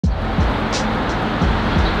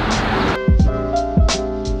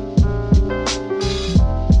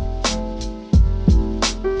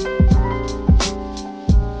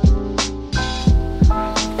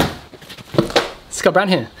Scott Brown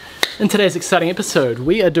here. In today's exciting episode,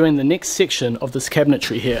 we are doing the next section of this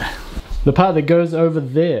cabinetry here. The part that goes over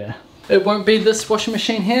there. It won't be this washing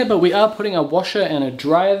machine here, but we are putting a washer and a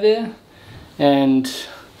dryer there. And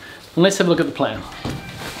let's have a look at the plan.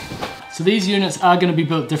 So these units are going to be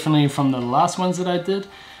built differently from the last ones that I did.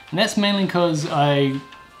 And that's mainly because I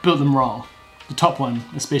built them wrong. The top one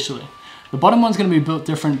especially. The bottom one's going to be built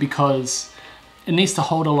different because it needs to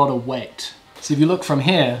hold a lot of weight. So if you look from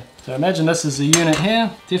here, so imagine this is the unit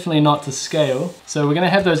here, definitely not to scale. So we're going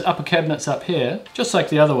to have those upper cabinets up here, just like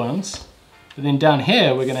the other ones. But then down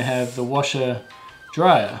here we're going to have the washer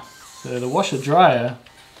dryer. So the washer dryer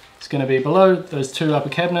is going to be below those two upper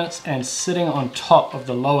cabinets and sitting on top of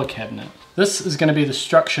the lower cabinet. This is going to be the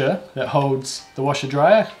structure that holds the washer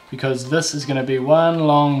dryer, because this is going to be one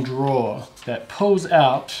long drawer that pulls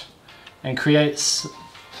out and creates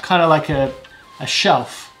kind of like a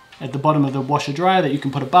shelf at the bottom of the washer dryer that you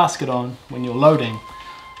can put a basket on when you're loading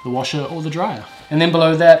the washer or the dryer. And then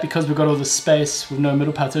below that, because we've got all this space with no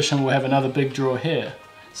middle partition, we'll have another big drawer here.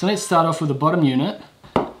 So let's start off with the bottom unit,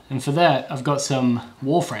 and for that I've got some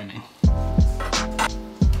wall framing.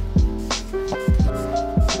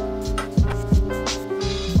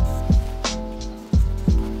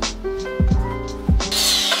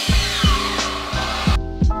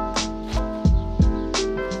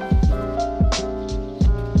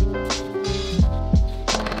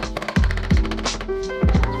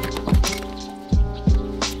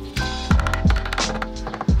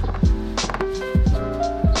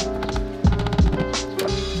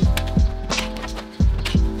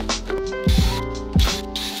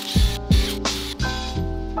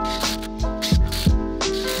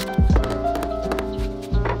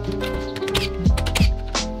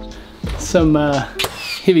 Some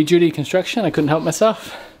heavy duty construction, I couldn't help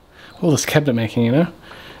myself. All this cabinet making, you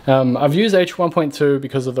know. I've used H1.2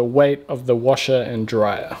 because of the weight of the washer and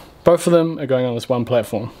dryer. Both of them are going on this one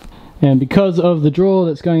platform. And because of the drawer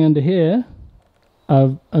that's going under here,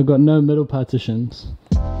 I've got no middle partitions.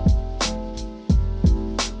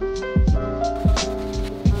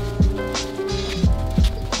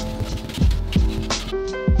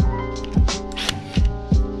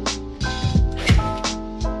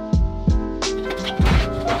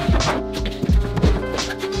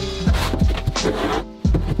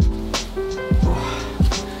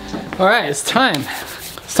 Alright, it's time.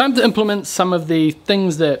 It's time to implement some of the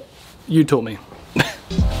things that you taught me.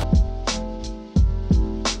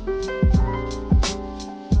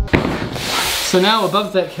 So now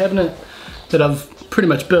above that cabinet that I've pretty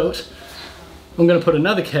much built, I'm going to put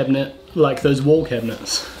another cabinet like those wall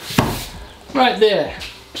cabinets. Right there.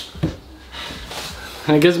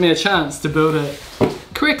 And it gives me a chance to build it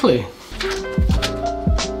correctly.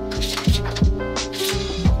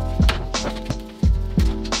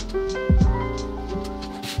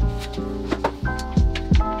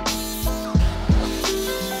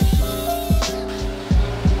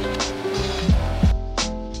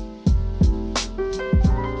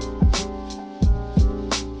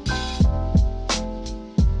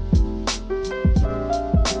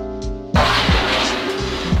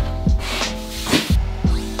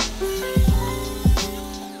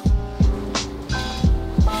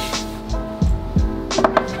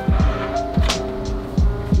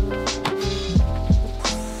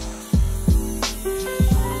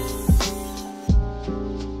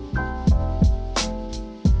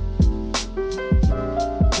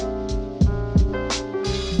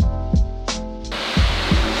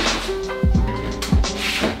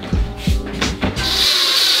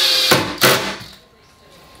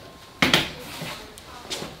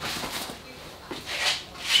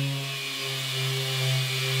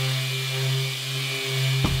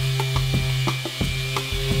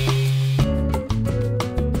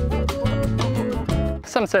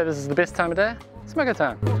 Some say this is the best time of day. Smoker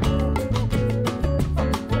time.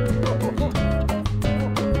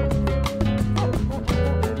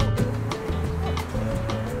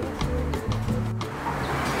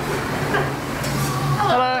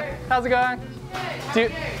 Hello, how's it going?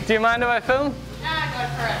 Do you mind if I film? Nah, go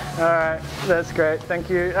for it. Alright, that's great, thank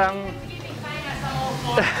you. Keep me famous, I'm all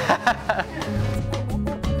for it.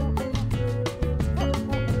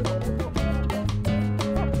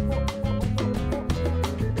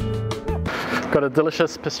 Got a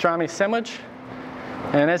delicious pastrami sandwich,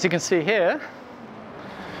 and as you can see here,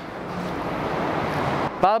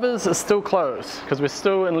 Barber's is still closed because we're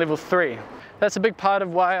still in level 3. That's a big part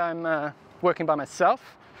of why I'm working by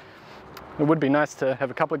myself. It would be nice to have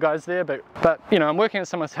a couple of guys there, but you know, I'm working at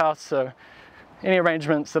someone's house, so any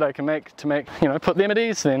arrangements that I can make to put them at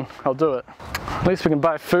ease, then I'll do it. At least we can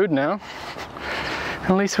buy food now.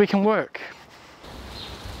 At least we can work.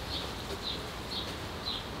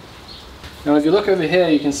 Now if you look over here,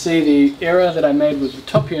 you can see the error that I made with the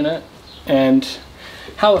top unit and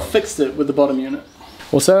how I fixed it with the bottom unit.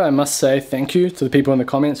 Also, I must say thank you to the people in the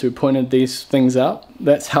comments who pointed these things out.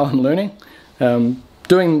 That's how I'm learning.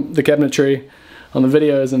 Doing the cabinetry on the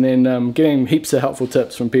videos and then getting heaps of helpful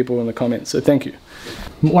tips from people in the comments, so thank you.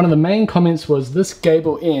 One of the main comments was this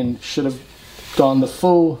gable end should have gone the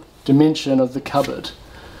full dimension of the cupboard.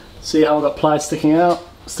 See how I've got ply sticking out,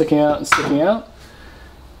 sticking out and sticking out?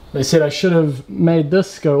 They said I should have made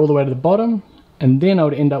this go all the way to the bottom, and then I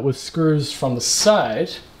would end up with screws from the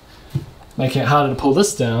side, making it harder to pull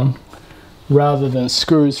this down, rather than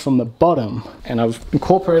screws from the bottom. And I've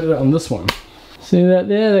incorporated it on this one. See that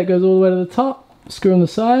there? That goes all the way to the top, screw on the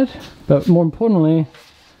side, but more importantly,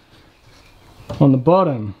 on the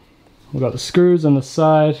bottom, we've got the screws on the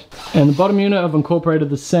side, and the bottom unit I've incorporated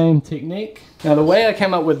the same technique. Now the way I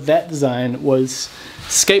came up with that design was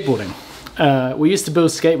skateboarding. We used to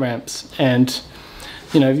build skate ramps, and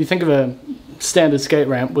you know, if you think of a standard skate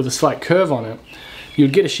ramp with a slight curve on it,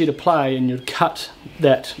 you'd get a sheet of ply and you'd cut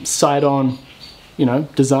that side-on, you know,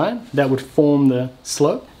 design that would form the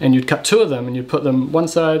slope, and you'd cut two of them and you'd put them one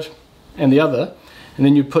side and the other, and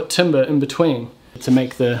then you'd put timber in between to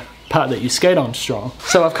make the part that you skate on strong.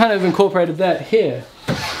 So I've kind of incorporated that here.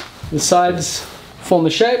 The sides form the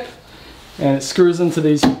shape and it screws into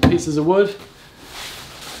these pieces of wood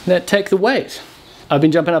that take the weight. I've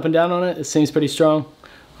been jumping up and down on it. It seems pretty strong.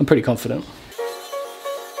 I'm pretty confident.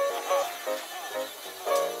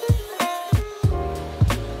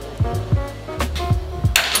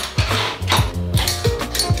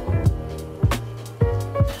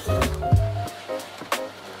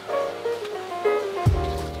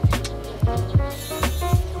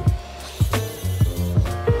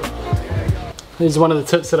 This is one of the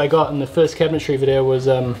tips that I got in the first cabinetry video, was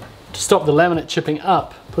to stop the laminate chipping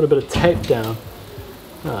up, put a bit of tape down.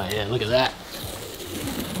 Oh yeah, look at that.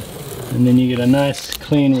 And then you get a nice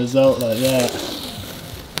clean result like that.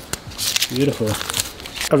 Beautiful.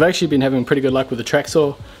 I've actually been having pretty good luck with the track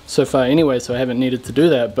saw so far anyway, so I haven't needed to do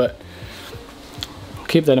that, but I'll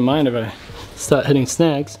keep that in mind if I start hitting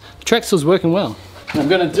snags. The track saw's working well. I'm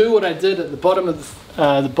going to do what I did at the bottom of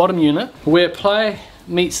the bottom unit, where ply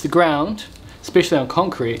meets the ground. Especially on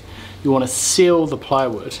concrete, you want to seal the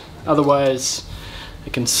plywood, otherwise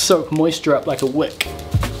it can soak moisture up like a wick.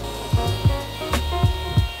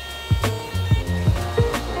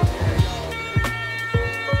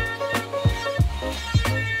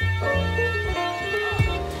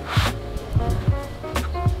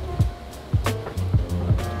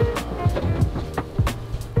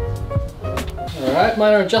 Alright,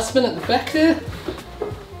 minor adjustment at the back there,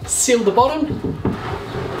 seal the bottom.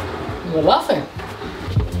 We're laughing.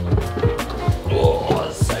 Oh,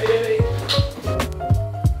 it's so heavy.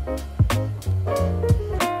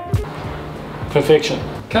 Perfection.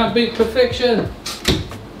 Can't beat perfection.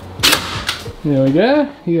 There we go.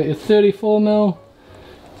 You got your 34mm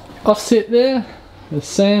offset there, the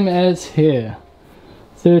same as here.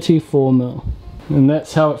 34mm. And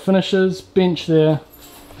that's how it finishes. Bench there.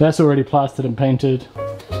 That's already plastered and painted.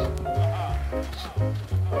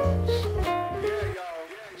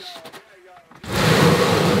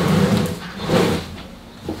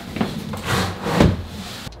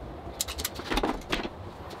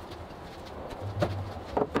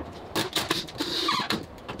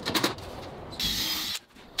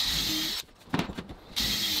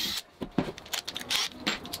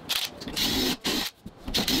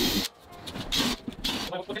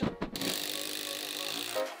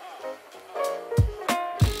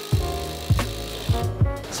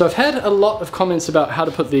 So I've had a lot of comments about how to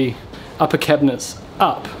put the upper cabinets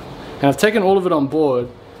up, and I've taken all of it on board,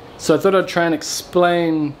 so I thought I'd try and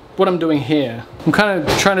explain what I'm doing here. I'm kind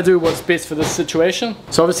of trying to do what's best for this situation.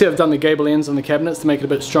 So obviously I've done the gable ends on the cabinets to make it a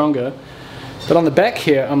bit stronger, but on the back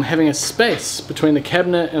here I'm having a space between the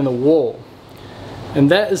cabinet and the wall. And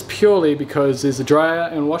that is purely because there's a dryer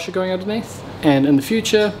and washer going underneath, and in the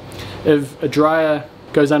future, if a dryer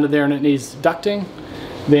goes under there and it needs ducting,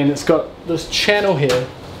 then it's got this channel here.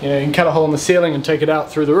 You know, you can cut a hole in the ceiling and take it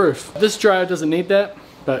out through the roof. This dryer doesn't need that,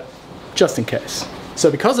 but just in case. So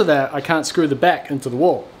because of that, I can't screw the back into the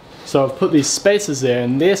wall. So I've put these spacers there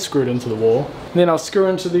and they're screwed into the wall. And then I'll screw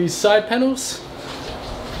into these side panels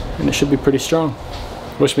and it should be pretty strong.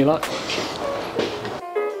 Wish me luck.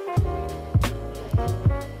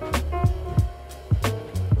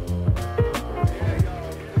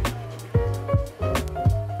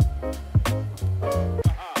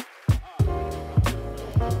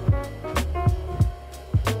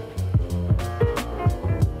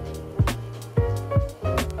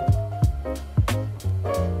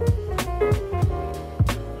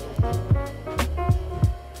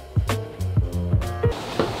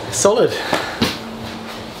 solid.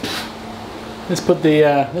 Let's put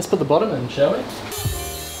the bottom in, shall we?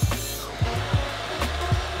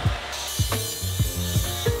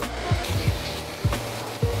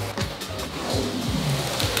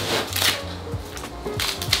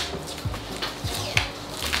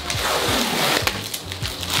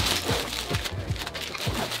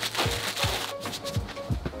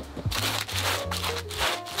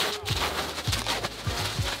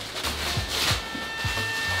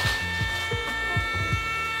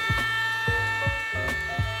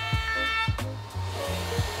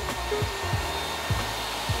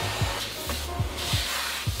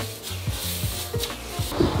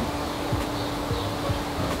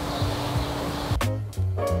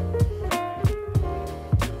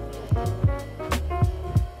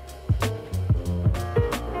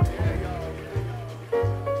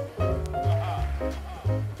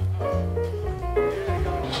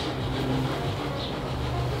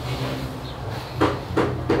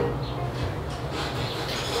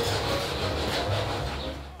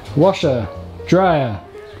 Washer, dryer,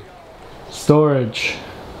 storage,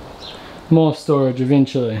 more storage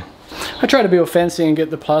eventually. I try to be all fancy and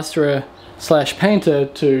get the plasterer slash painter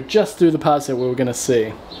to just do the parts that we were going to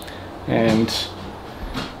see. And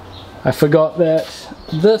I forgot that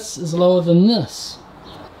this is lower than this.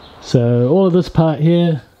 So all of this part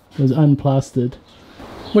here is unplastered.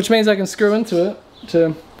 Which means I can screw into it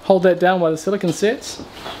to hold that down while the silicone sets.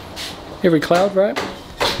 Every cloud, right?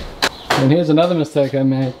 And here's another mistake I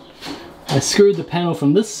made. I screwed the panel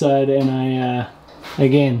from this side and I,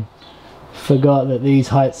 again, forgot that these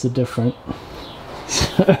heights are different.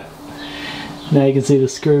 So now you can see the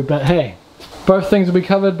screw, but hey, both things will be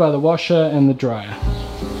covered by the washer and the dryer.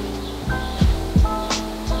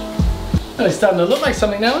 Oh, it's starting to look like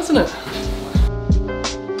something now, isn't it?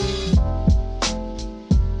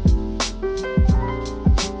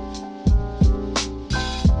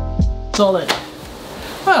 Solid.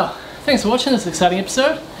 Well, thanks for watching this exciting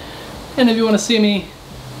episode. And if you want to see me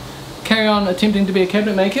carry on attempting to be a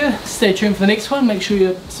cabinet maker, stay tuned for the next one. Make sure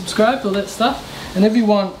you're subscribed, all that stuff. And if you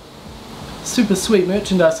want super sweet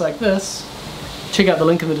merchandise like this, check out the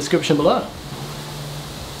link in the description below.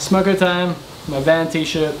 Smoko time, my van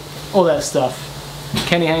t-shirt, all that stuff.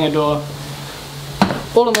 Candy hanger door,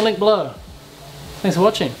 all in the link below. Thanks for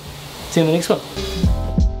watching. See you in the next one.